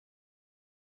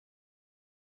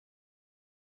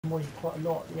moist quite a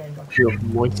lot at the end. Pure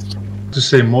moist. To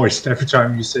say moist. Every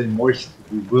time you say moist,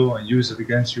 we will use it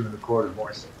against you in the court of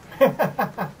moist.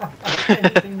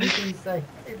 Anything you can say,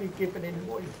 it'll be given in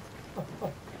moist.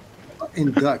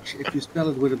 In Dutch, if you spell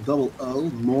it with a double O,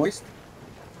 moist,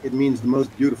 it means the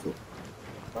most beautiful.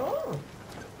 Oh,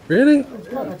 Really? it's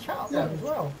kind of a chat up as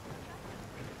well.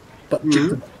 But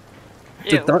Mm-hmm.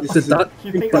 the Dutch. Do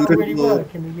you think that would really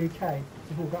work in the UK?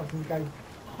 To walk up and go,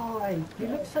 "Hi, you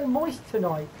look so moist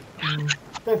tonight."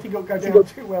 Don't think it'll go down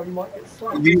too well. You might get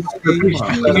slapped.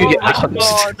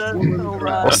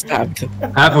 Stabbed.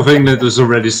 Half of England is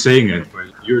already saying it, but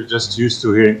you're just used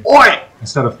to hearing "oi"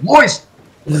 instead of "moist."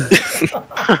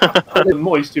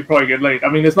 Moist, you probably get laid. I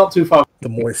mean, it's not too far. The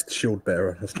moist shield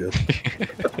bearer. That's good.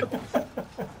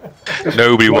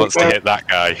 Nobody wants to hit that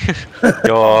guy.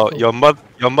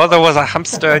 Your mother was a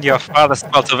hamster and your father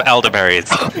smelt of elderberries.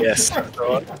 Yes.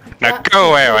 Now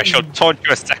go away or I shall taunt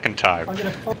you a second time.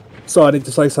 So I need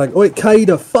to say something. Oi,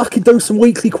 Kada, fucking do some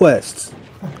weekly quests.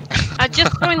 I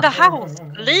just joined the house.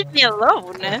 Leave me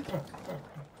alone.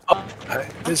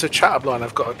 There's a chat up line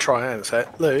I've got to try and say,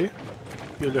 Lou,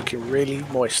 you're looking really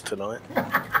moist tonight.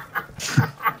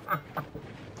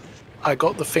 I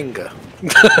got the finger.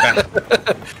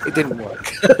 It didn't work.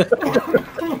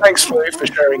 Thanks, Lou, for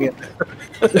sharing it.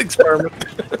 Experiment.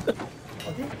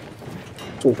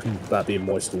 Talking about being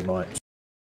moist all night.